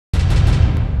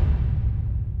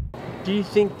Do you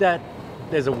think that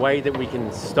there's a way that we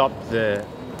can stop the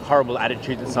horrible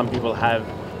attitude that some people have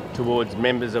towards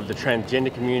members of the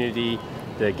transgender community,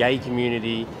 the gay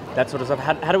community, that sort of stuff?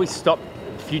 How do we stop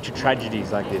future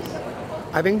tragedies like this?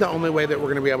 I think the only way that we're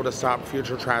going to be able to stop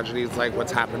future tragedies like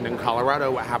what's happened in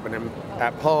Colorado, what happened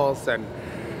at Pulse, and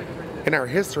in our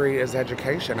history is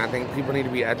education. I think people need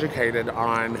to be educated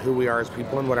on who we are as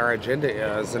people and what our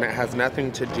agenda is, and it has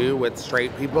nothing to do with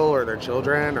straight people or their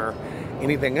children or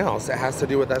anything else. It has to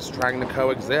do with us trying to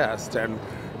coexist and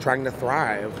trying to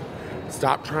thrive.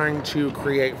 Stop trying to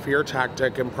create fear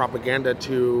tactic and propaganda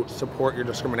to support your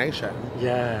discrimination.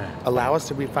 Yeah. Allow us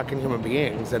to be fucking human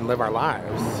beings and live our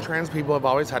lives. Trans people have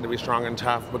always had to be strong and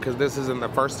tough because this isn't the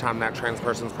first time that trans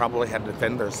person's probably had to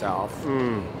defend themselves.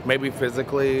 Maybe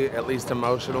physically, at least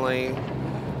emotionally,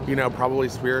 you know, probably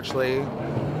spiritually.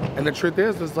 And the truth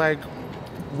is like,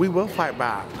 we will fight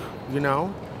back, you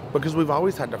know, because we've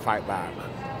always had to fight back.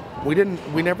 We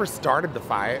never started the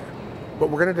fight. But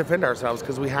we're going to defend ourselves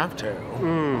because we have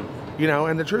to. You know,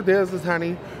 and the truth is,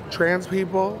 honey, trans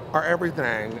people are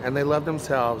everything, and they love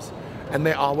themselves, and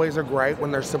they always are great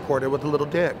when they're supported with a little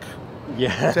dick.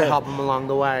 Yeah. To help them along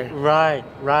the way.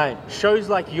 Right. Shows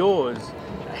like yours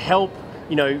help,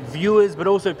 you know, viewers, but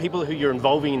also people who you're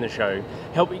involving in the show,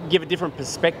 help give a different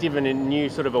perspective and a new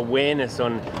sort of awareness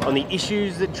on the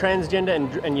issues that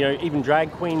transgender and you know, even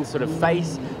drag queens sort of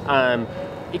face.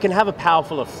 It can have a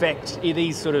powerful effect.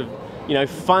 These sort of, you know,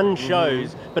 fun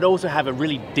shows, but also have a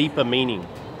really deeper meaning.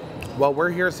 Well,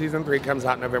 we're here. Season 3 comes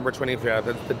out November 25th.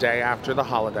 It's the day after the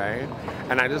holiday.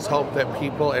 And I just hope that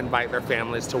people invite their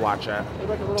families to watch it.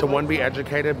 To, one, be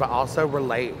educated, but also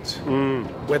relate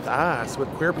with us, with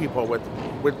queer people, with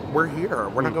we're here.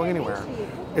 We're not going anywhere.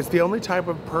 It's the only type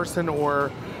of person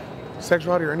or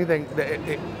sexuality or anything that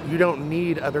you don't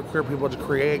need other queer people to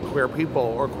create queer people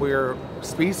or queer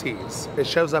species. It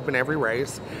shows up in every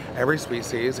race, every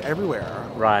species, everywhere.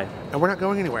 Right. And we're not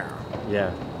going anywhere.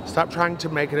 Yeah. Stop trying to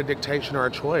make it a dictation or a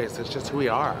choice. It's just who we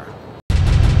are.